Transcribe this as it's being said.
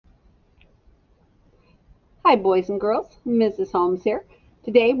Hi, boys and girls. Mrs. Holmes here.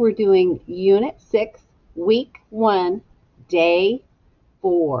 Today we're doing Unit 6, Week 1, Day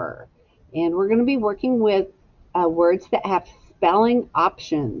 4. And we're going to be working with words that have spelling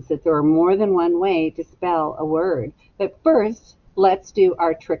options, that there are more than one way to spell a word. But first, let's do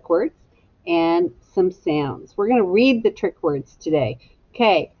our trick words and some sounds. We're going to read the trick words today.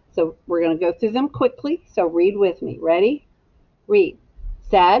 Okay, so we're going to go through them quickly. So read with me. Ready? Read.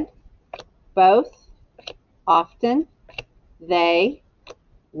 Said, both, often, they,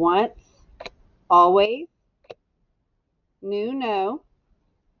 once, always, knew, no,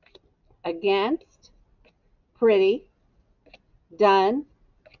 against, pretty, done,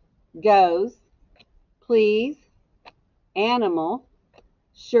 goes, please, animal,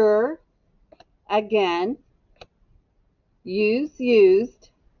 sure, again, use, used,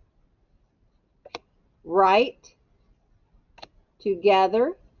 right,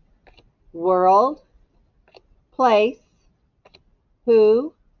 together, world, place,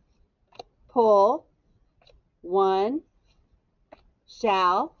 who, pull, one,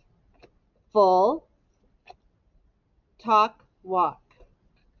 shall, full, talk, walk.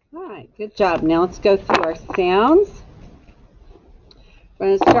 All right, good job. Now let's go through our sounds. We're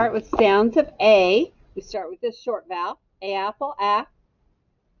going to start with sounds of A. We start with this short vowel, A apple, A,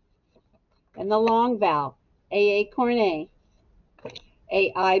 and the long vowel, A acorn, A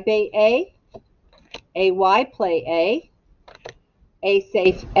I bay, A Y play, A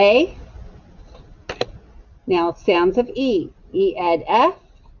safe, A. Now sounds of E, E ed, F,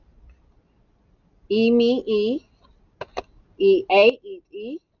 E me, E, E a, eat,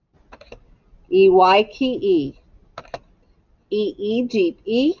 E, E y key, E, E e jeep,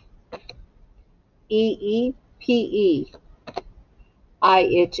 E, E p, E, I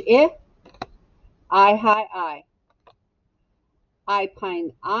itch, I high, I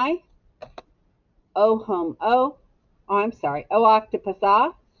pine, O home, O. Oh, I'm sorry. O octopus,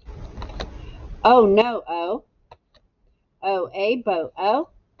 ah. Oh no, O. O a boat,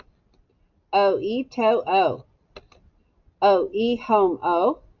 O e toe, O e home,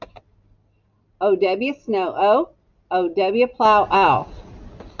 O. O w snow, O w plow, ow.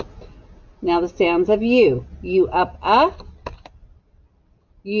 Now the sounds of U. U up,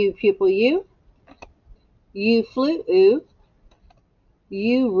 U pupil, U flute,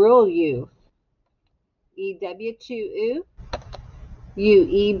 U rule, E w chew, U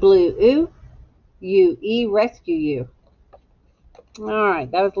e blue, U e rescue, you. All right,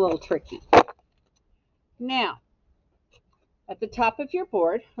 that was a little tricky. Now, at the top of your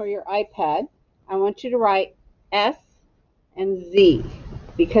board or your iPad, I want you to write S and Z,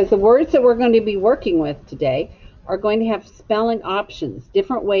 because the words that we're going to be working with today are going to have spelling options,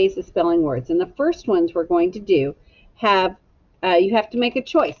 different ways of spelling words. And the first ones we're going to do have, you have to make a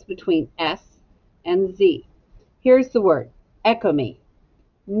choice between S and Z. Here's the word, echo me,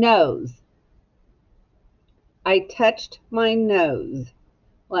 nose. I touched my nose.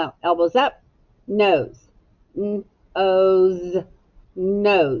 Well, elbows up, nose. Nose,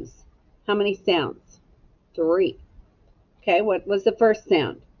 nose. How many sounds? 3. Okay, what was the first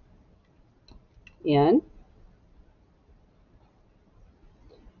sound? In.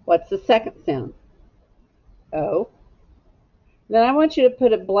 What's the second sound? O. Then I want you to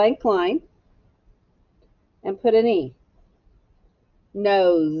put a blank line and put an E.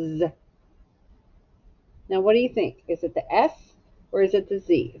 Nose. Now what do you think? Is it the S or is it the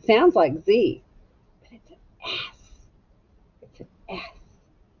Z? It sounds like Z, but it's an S. It's an S.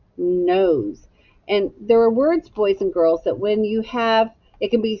 Nose. And there are words, boys and girls, that when you have,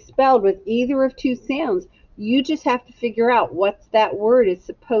 it can be spelled with either of two sounds. You just have to figure out what that word is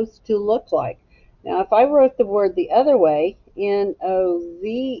supposed to look like. Now, if I wrote the word the other way,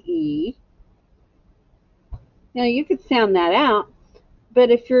 N-O-Z-E, now you could sound that out, but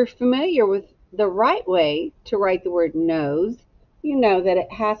if you're familiar with the right way to write the word nose, you know that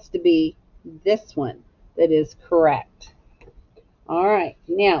it has to be this one that is correct. All right,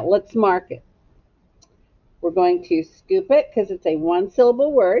 now let's mark it. We're going to scoop it because it's a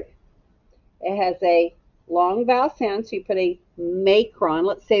one-syllable word. It has a long vowel sound, so you put a macron.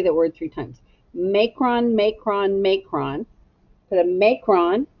 Let's say the word 3 times. Macron, macron, macron. Put a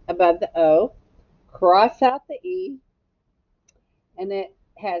macron above the O. Cross out the E. And it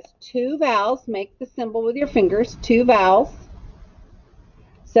has 2 vowels. Make the symbol with your fingers. 2 vowels.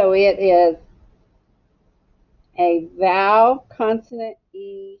 So it is a vowel consonant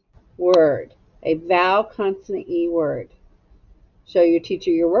E word. A vowel consonant E word. Show your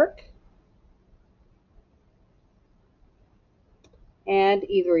teacher your work. And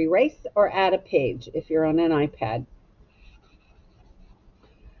either erase or add a page if you're on an iPad.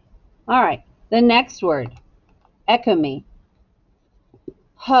 All right, the next word, Echo me.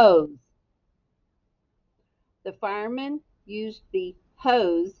 Hose. The fireman used the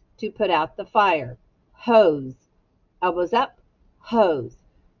hose to put out the fire. Hose. Elbows up. Hose.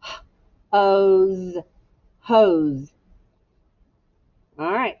 Hose. Hose.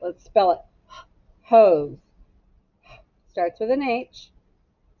 All right, let's spell it. Hose. Starts with an H.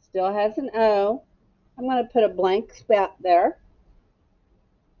 Still has an O. I'm going to put a blank spot there.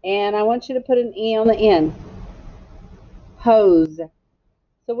 And I want you to put an E on the end. Hose.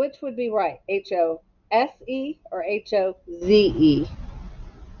 So which would be right? H-O-S-E or H-O-Z-E?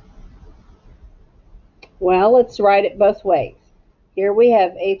 Well, let's write it both ways. Here we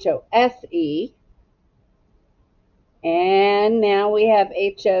have H-O-S-E. And now we have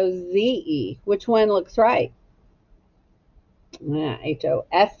H-O-Z-E. Which one looks right? Yeah,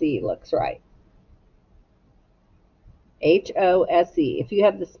 H-O-S-E looks right. H-O-S-E. If you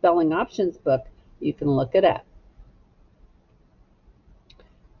have the spelling options book, you can look it up.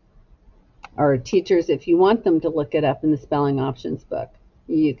 Or teachers, if you want them to look it up in the spelling options book,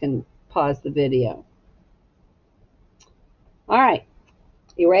 you can pause the video. All right,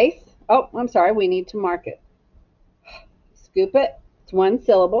 erase. Oh, I'm sorry, we need to mark it. Scoop it. It's one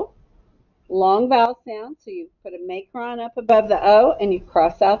syllable. Long vowel sound, so you put a macron up above the O and you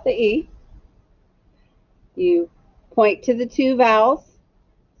cross out the E. You point to the two vowels,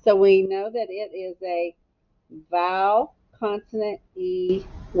 so we know that it is a vowel consonant E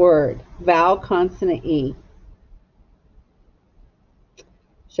word. Vowel consonant E.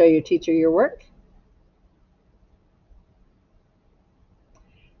 Show your teacher your work.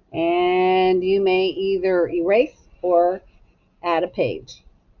 And you may either erase or add a page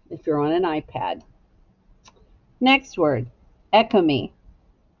if you're on an iPad. Next word, echo me.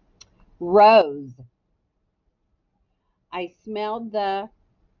 Rose. I smelled the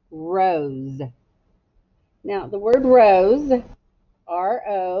rose. Now, the word rose,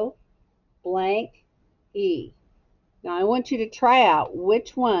 R-O blank E. Now, I want you to try out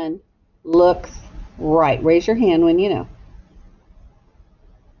which one looks right. Raise your hand when you know.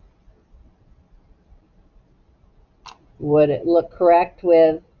 Would it look correct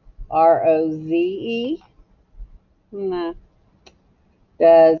with R-O-Z-E? No.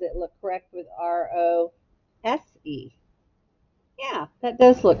 Does it look correct with R-O-S-E? Yeah, that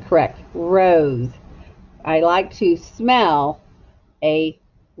does look correct. Rose. I like to smell a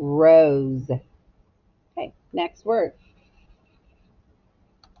rose. Okay, next word.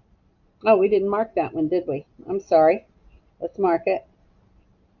 Oh, we didn't mark that one, did we? I'm sorry. Let's mark it.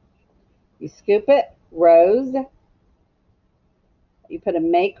 You scoop it, rose. You put a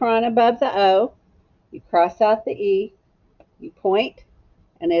macron above the O. You cross out the E. You point,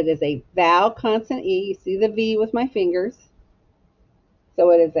 and it is a vowel consonant E. You see the V with my fingers. So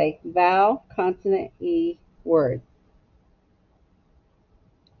it is a vowel consonant E word.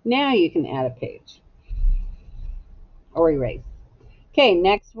 Now you can add a page or erase. Okay,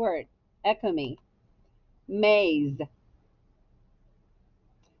 next word. Echo me. Maze.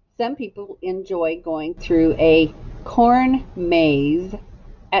 Some people enjoy going through a corn maze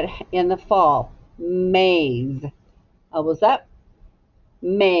in the fall. Maze. Elbows up.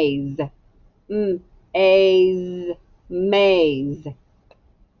 Maze. Aze. Maze.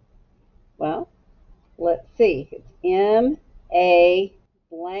 Well, let's see. It's M-A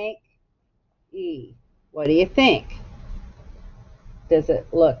blank E. What do you think? Does it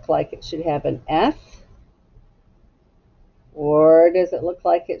look like it should have an S? Or does it look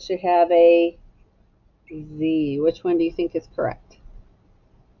like it should have a Z? Which one do you think is correct?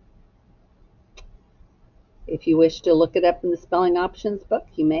 If you wish to look it up in the spelling options book,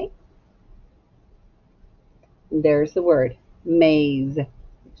 you may. And there's the word, maze. It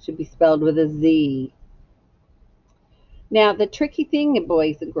should be spelled with a Z. Now, the tricky thing,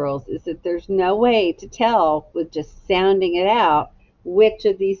 boys and girls, is that there's no way to tell with just sounding it out which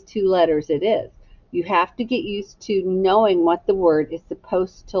of these two letters it is. You have to get used to knowing what the word is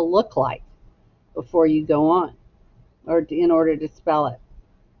supposed to look like before you go on, or in order to spell it.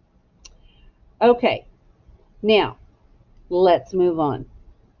 Okay, now let's move on.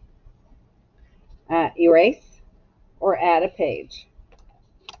 Erase or add a page.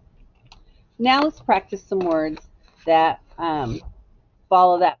 Now let's practice some words that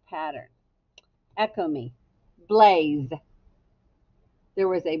follow that pattern. Echo me. Blaze. There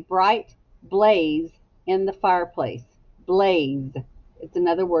was a bright blaze in the fireplace. Blaze. It's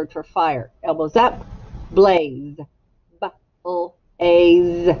another word for fire. Elbows up. Blaze.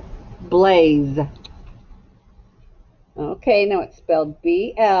 B-L-A-Z. Blaze. Okay, now it's spelled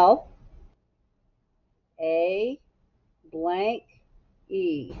B-L-A blank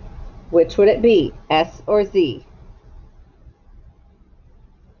E. Which would it be? S or Z?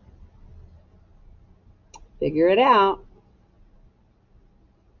 Figure it out.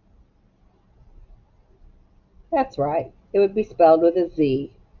 That's right. It would be spelled with a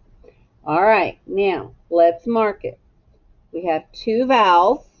Z. All right, now let's mark it. We have two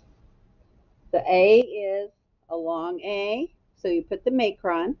vowels. The A is a long A, so you put the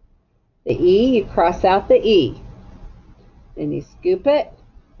macron. The E, you cross out the E. Then you scoop it,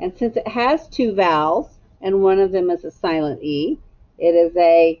 and since it has two vowels, and one of them is a silent E, it is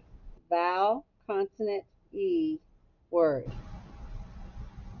a vowel consonant E word.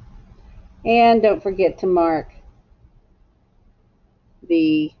 And don't forget to mark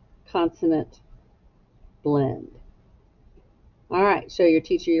the consonant blend. All right, show your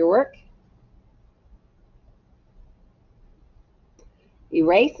teacher your work.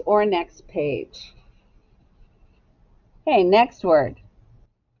 Erase or next page. Okay, next word.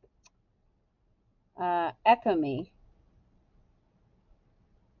 Echo me.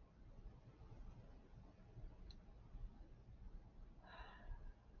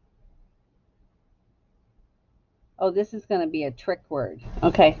 Oh, this is going to be a trick word.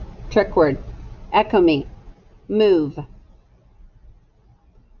 Okay, trick word. Echo me. Move.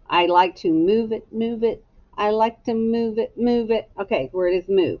 I like to move it, move it. I like to move it, move it. Okay, word is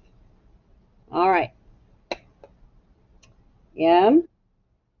move. All right. M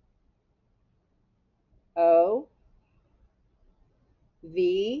O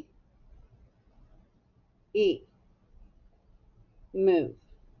V E. Move.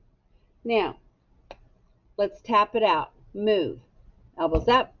 Now, let's tap it out. Move. Elbows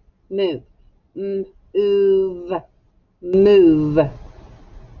up. Move. Move. Move.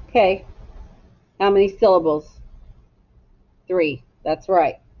 Okay. How many syllables? 3. That's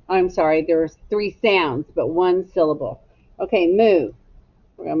right. I'm sorry. There's 3 sounds, but 1 syllable. Okay, move.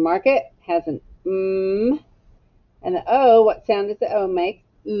 We're going to mark it. Has an and the O. What sound does the O make?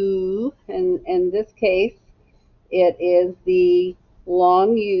 Ooh. And in this case, it is the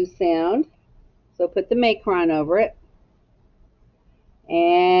long U sound. So put the macron over it.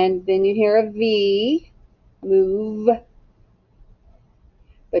 And then you hear a V. Move.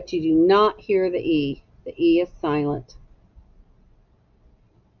 But you do not hear the E. The E is silent.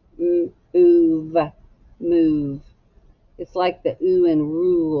 Move. Move. It's like the oo in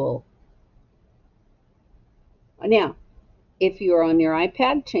rule. Now, if you're on your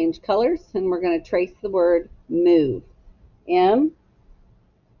iPad, change colors, and we're going to trace the word move. M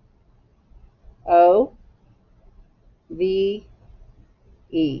O V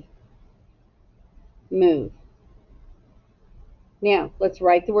E. Move. Now, let's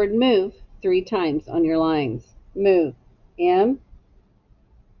write the word move 3 times on your lines. Move. M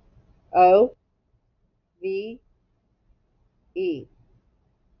O V E.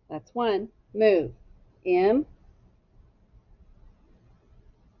 That's 1. Move. M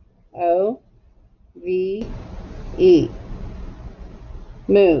O V E.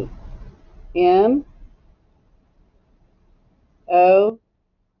 Move. M O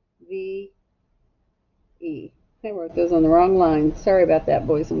V E. I wrote those on the wrong line. Sorry about that,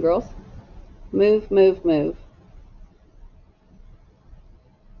 boys and girls. Move, move, move.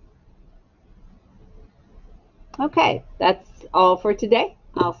 Okay, that's all for today.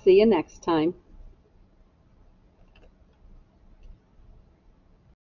 I'll see you next time.